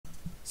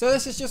So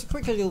this is just a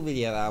quick little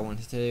video that I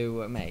wanted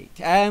to make.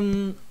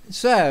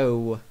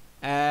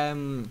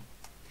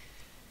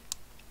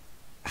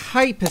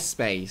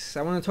 Hyperspace.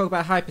 I want to talk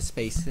about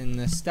hyperspace in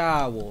the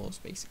Star Wars,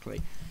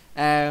 basically.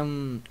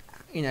 You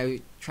know,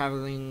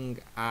 traveling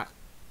at,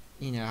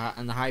 you know,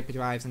 and the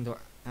hyperdrives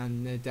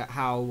and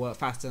how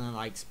faster than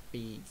light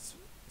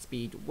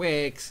speed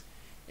works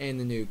in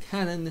the new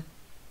canon.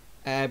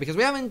 Because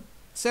we haven't,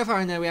 so far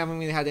I know we haven't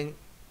really had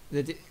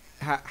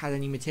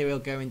any material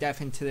go in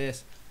depth into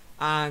this,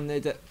 and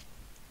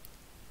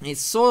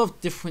it's sort of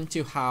different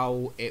to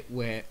how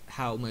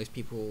most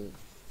people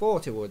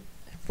thought it would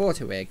work,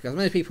 because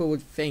most people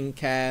would think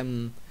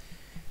that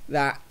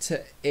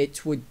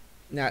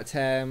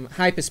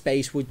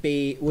hyperspace would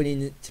be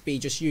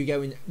just you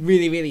going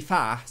really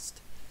fast.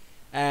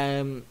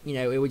 You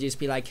know, it would just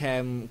be like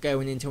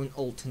going into an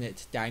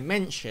alternate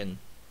dimension,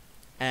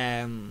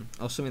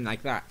 or something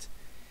like that.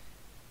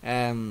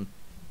 And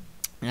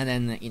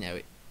then, you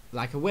know,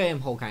 like a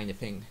wormhole kind of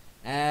thing.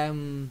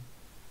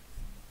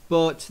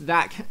 But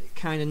that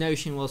kind of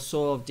notion was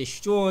sort of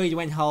destroyed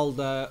when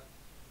Holdo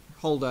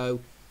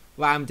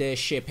rammed their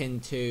ship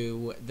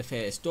into the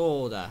First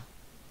Order.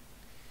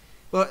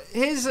 But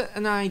here's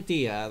an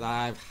idea that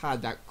I've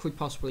had that could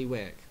possibly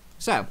work.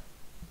 So,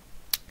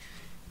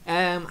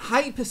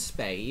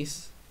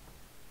 hyperspace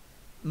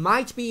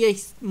might be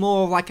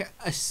more like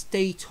a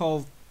state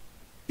of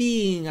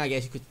being, I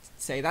guess you could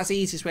say. That's the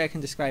easiest way I can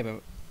describe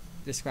it.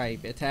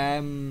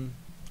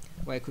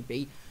 Where it could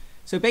be.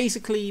 So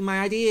basically, my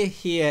idea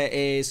here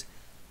is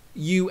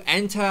you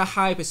enter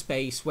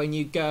hyperspace when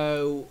you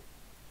go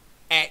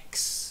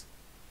X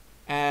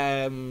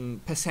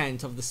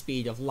percent of the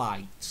speed of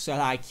light. So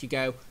like you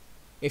go,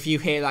 if you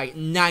hit like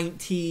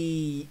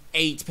 98%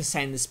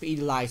 the speed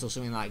of light or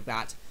something like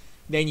that,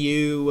 then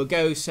you will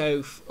go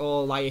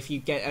or like if you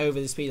get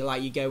over the speed of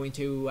light, you go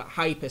into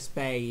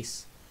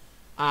hyperspace,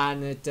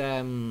 and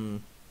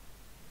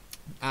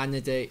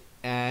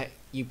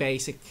you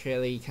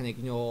basically can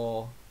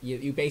ignore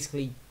you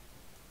basically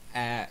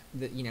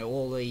you know,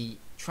 all the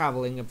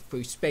traveling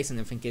through space and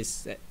everything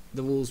is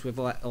the rules with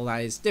all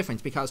that is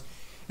different, because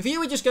if you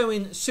were just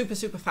going super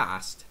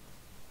fast,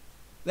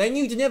 then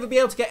you'd never be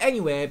able to get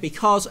anywhere,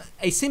 because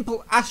a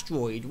simple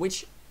asteroid,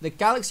 which the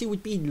galaxy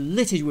would be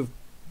littered with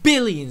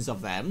billions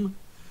of them,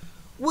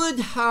 would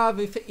have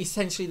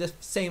essentially the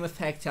same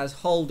effect as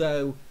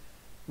Holdo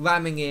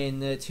ramming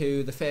in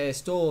to the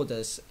First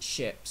Order's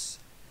ships,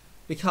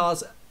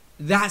 because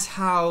that's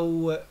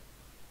how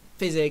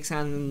physics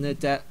and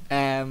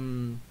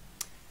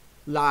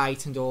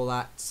light and all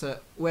that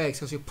works,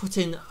 because you're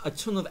putting a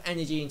ton of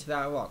energy into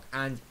that rock,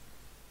 and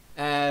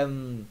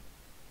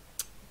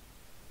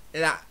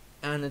that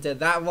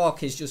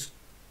rock is just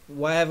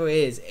whatever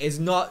it is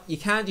not, you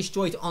can't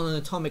destroy it on an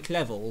atomic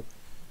level,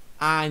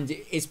 and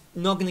it's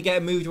not going to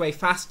get moved away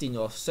fast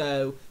enough.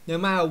 So no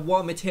matter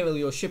what material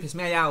your ship is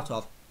made out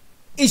of,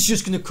 it's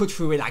just going to cut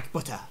through it like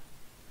butter.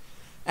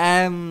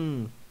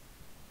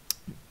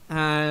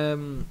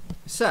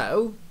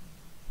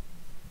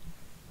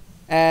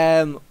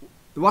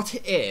 What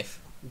if,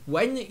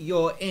 when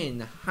you're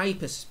in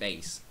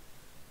hyperspace,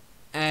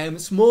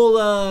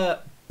 smaller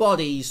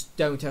bodies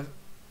don't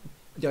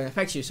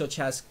affect you, such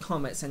as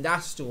comets and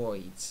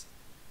asteroids?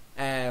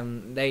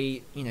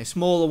 They, you know,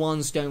 smaller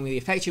ones don't really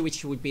affect you,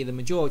 which would be the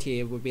majority.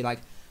 It would be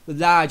like the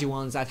larger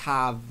ones that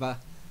have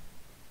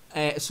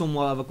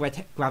somewhat of a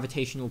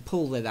gravitational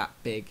pull. They're that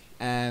big.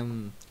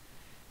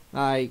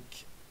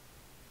 Like,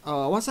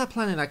 oh, what's that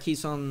planet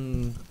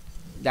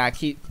that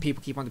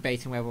people keep on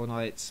debating whether or not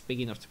it's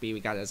big enough to be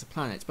regarded as a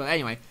planet? But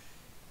anyway,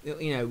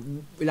 you know,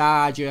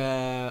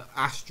 larger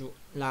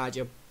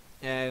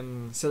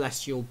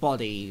celestial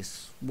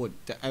bodies would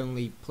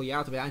only pull you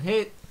out of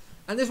it.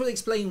 And this will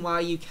explain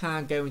why you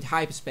can't go into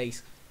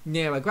hyperspace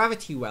near a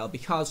gravity well,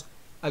 because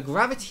a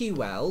gravity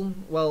well,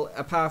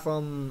 apart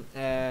from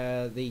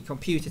the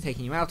computer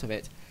taking you out of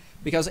it,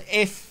 because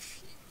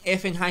if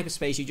in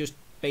hyperspace you just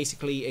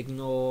basically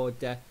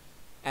ignored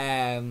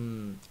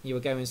you were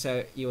going,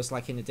 so you was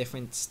like in a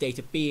different state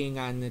of being,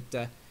 and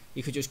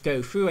you could just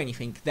go through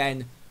anything,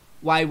 then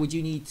why would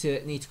you need to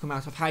come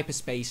out of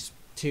hyperspace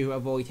to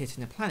avoid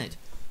hitting a planet?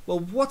 Well,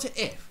 what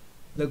if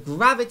the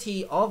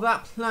gravity of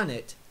that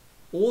planet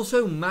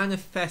also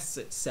manifests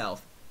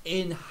itself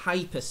in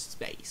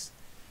hyperspace?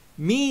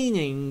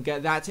 Meaning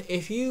that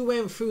if you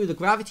went through the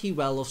gravity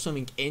well of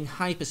something in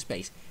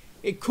hyperspace,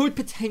 it could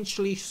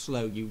potentially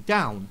slow you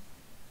down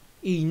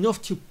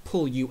enough to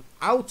pull you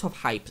out of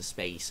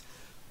hyperspace,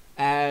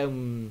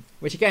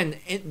 which again,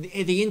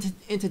 the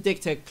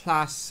Interdictor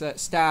class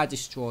Star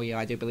Destroyer,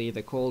 I do believe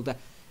they're called,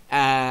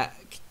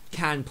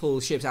 can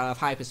pull ships out of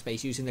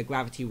hyperspace using the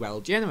gravity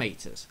well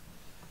generators.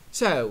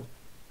 So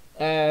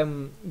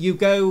you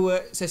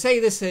go, so say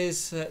this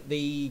is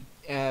the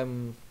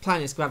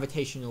planet's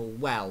gravitational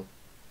well,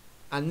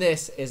 and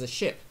this is a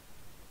ship.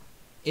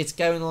 It's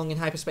going along in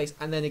hyperspace,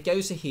 and then it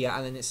goes to here,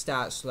 and then it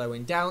starts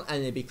slowing down,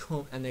 and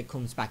it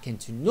comes back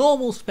into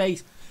normal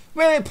space,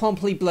 where it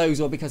promptly blows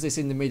up because it's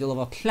in the middle of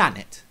a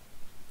planet.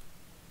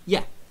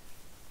 Yeah.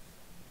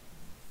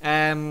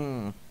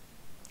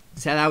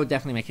 So that would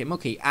definitely make it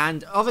mucky.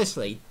 And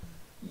obviously,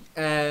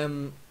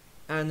 and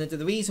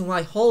the reason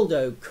why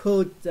Holdo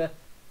could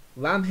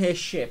ram his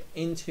ship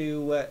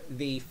into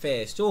the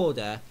First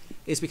Order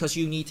is because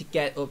you need to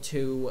get up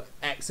to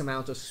X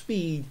amount of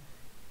speed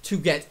to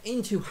get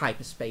into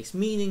hyperspace,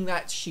 meaning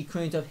that she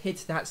couldn't have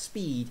hit that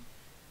speed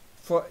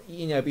for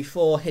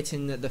before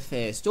hitting the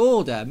First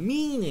Order,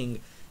 meaning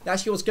that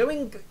she was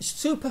going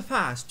super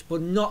fast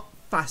but not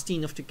fast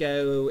enough to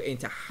go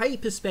into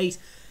hyperspace,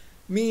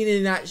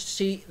 meaning that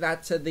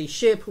the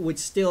ship would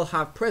still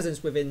have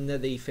presence within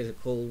the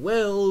physical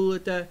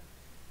world,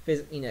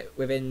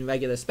 within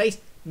regular space,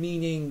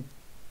 meaning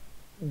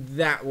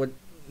that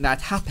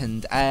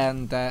happened.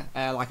 And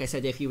like I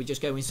said, if you were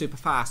just going super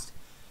fast,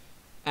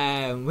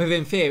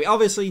 within theory,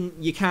 obviously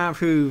you can't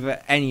prove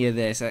any of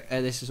this.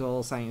 This is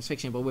all science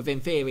fiction, but within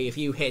theory, if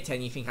you hit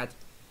anything at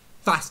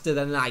faster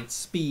than light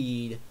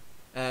speed,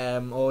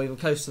 or even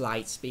close to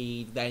light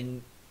speed,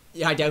 then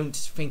I don't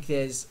think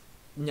there's,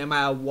 no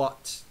matter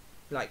what,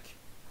 like,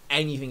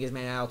 anything is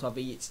made out of,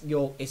 it's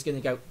going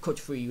to go cut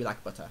through you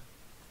like butter.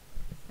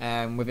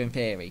 Within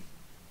theory.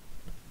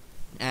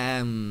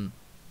 And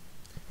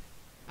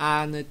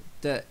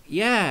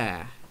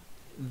yeah,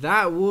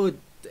 that would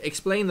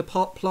explain the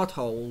plot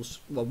holes.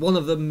 Well, one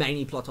of the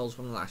many plot holes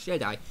from The Last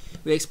Jedi.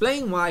 We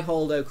explain why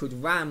Holdo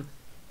could ram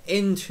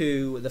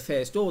into the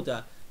First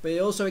Order, but it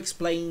also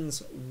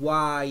explains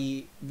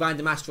why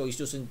random asteroids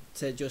doesn't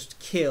just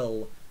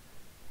kill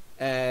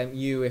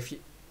you if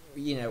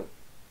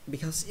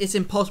because it's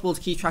impossible to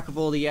keep track of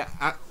all the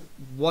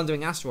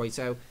wandering asteroids.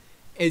 So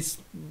it's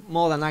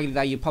more than likely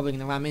that you're probably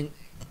going to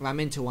ram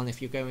into one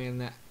if you're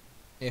going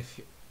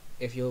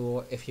if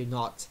you're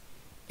not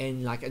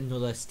in like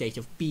another state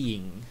of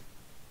being.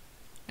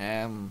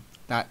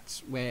 That's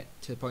where,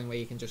 to the point where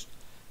you can just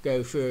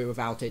go through it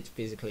without it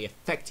physically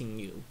affecting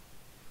you.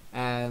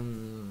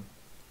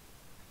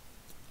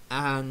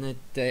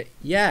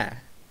 Yeah,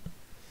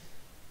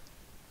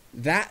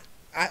 that's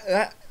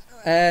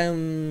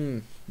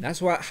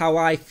how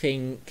I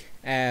think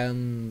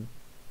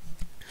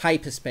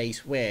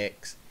hyperspace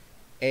works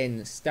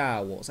in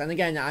Star Wars. And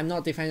again, I'm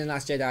not defending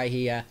Last Jedi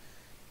here.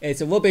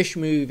 It's a rubbish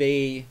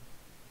movie.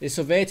 It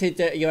subverted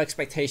your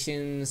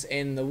expectations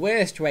in the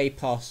worst way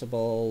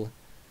possible,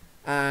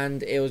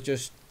 and it was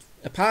just,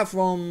 apart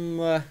from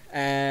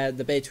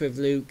the bit with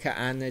Luke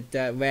and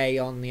Rey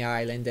on the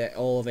island,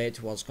 all of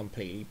it was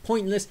completely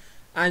pointless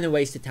and a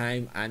waste of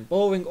time and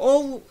boring.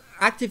 All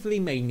actively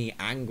made me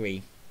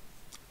angry.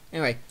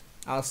 Anyway,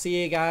 I'll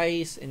see you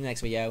guys in the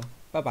next video.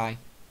 Bye bye.